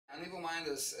An Evil Mind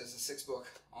is a sixth book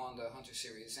on the Hunter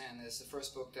series, and it's the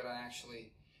first book that I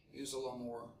actually use a lot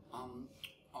more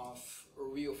of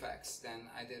real facts than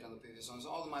I did on the previous ones.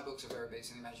 All of my books are very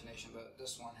based in imagination, but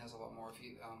this one has a lot more of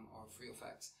real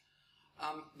facts.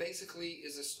 Basically,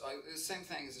 is the same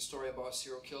thing as a story about a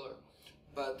serial killer,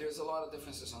 but there's a lot of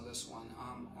differences on this one.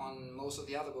 On most of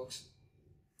the other books,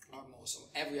 or most of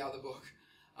every other book,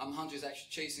 Hunter is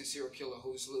actually chasing a serial killer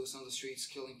who's loose on the streets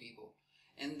killing people.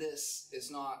 And this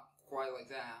is not quite like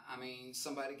that. I mean,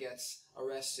 somebody gets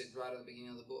arrested right at the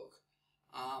beginning of the book.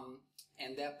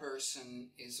 And that person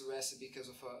is arrested because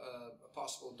of a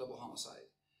possible double homicide.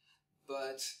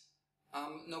 But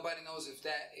nobody knows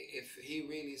if he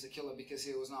really is a killer, because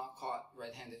he was not caught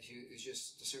red-handed. It's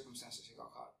just the circumstances he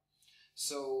got caught.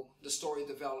 So the story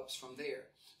develops from there.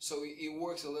 So it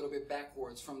works a little bit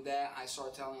backwards. From that, I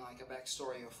start telling like a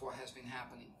backstory of what has been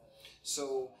happening.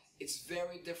 So it's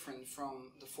very different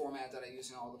from the format that I use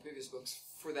in all the previous books.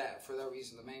 For that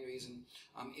reason, the main reason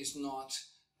is not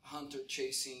Hunter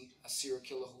chasing a serial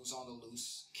killer who's on the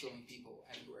loose, killing people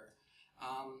everywhere.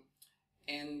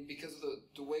 And because of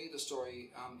the way the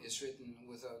story is written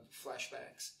with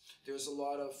flashbacks, there's a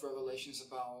lot of revelations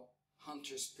about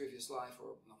Hunter's previous life,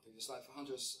 or not previous life,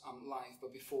 Hunter's life,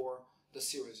 but before the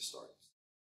series starts.